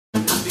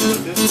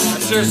I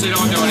seriously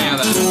don't do any of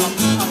that.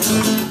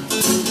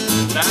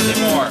 Not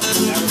anymore.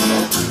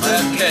 I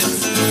have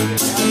kids.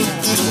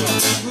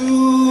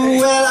 Ooh,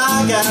 well,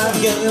 I got a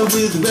gal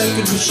with a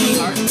record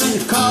machine when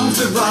it comes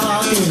to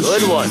rockin'.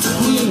 Good one.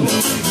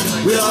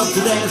 We love to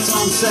dance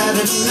on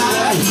Saturday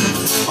night.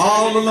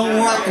 All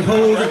alone I can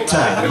hold her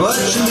tight, but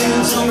she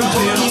lives on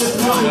 20th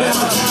from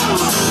downtown.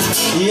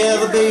 The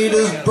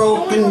elevator's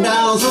broken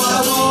down, so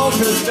I walk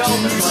her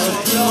down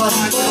like 4,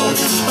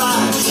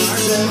 5, 6,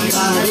 7,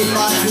 8,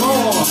 5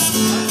 more.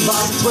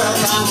 About 12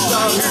 I'm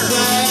starting to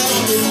drag.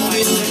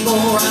 54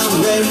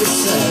 I'm ready to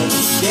say.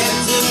 Get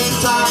to the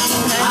top,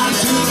 I'm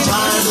too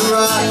tired to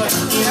ride.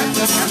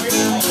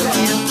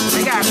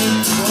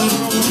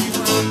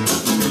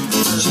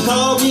 She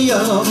called me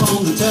up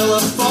on the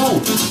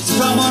telephone.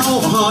 Said, come on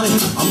over, honey,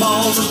 I'm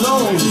all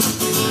alone.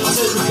 I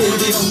said,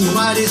 baby, you're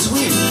mighty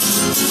sweet,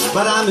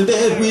 but I'm in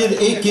bed with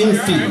aching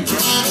feet.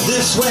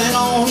 This went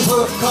on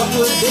for a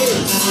couple of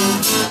days,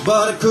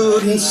 but I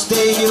couldn't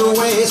stay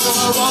away. So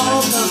I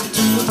walked up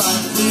to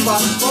 5,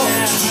 4,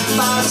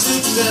 5,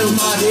 6, 7,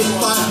 5, 8,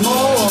 5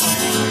 more.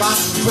 About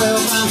 12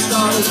 I'm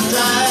starting to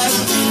drag.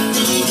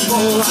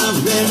 4 I'm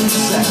ready to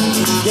say.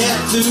 Get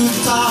to the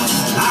top,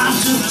 I'm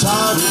too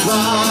tired to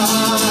ride.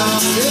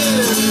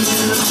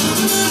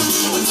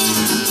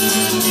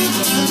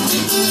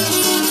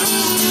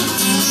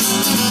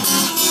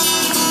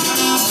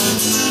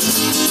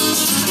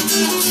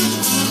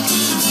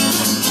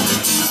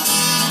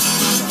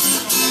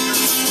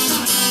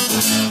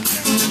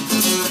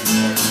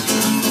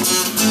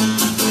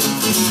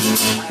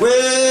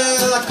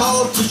 Well, I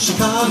called to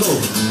Chicago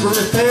for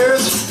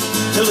repairs.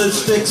 Till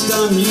it's fixed,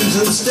 I'm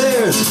using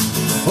stairs.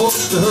 Hope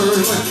to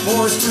hurry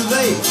before it's too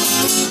late.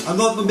 I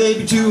love my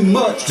baby too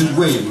much to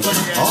wait.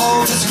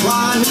 All this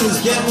climbing is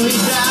getting me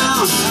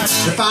down.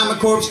 To find my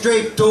corpse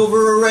draped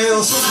over a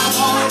rail, so I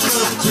walk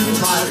up to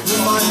 5,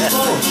 4,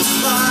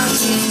 5,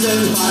 6,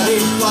 7, 5,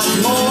 8,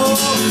 5 more.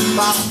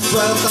 About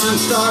 12 I'm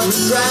starting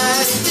to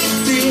drag.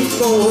 15,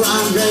 4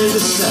 I'm ready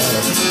to say.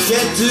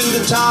 Get to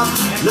the top,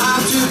 now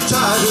I'm too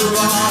tired to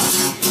rock.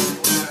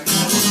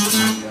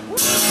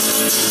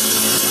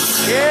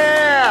 Yeah.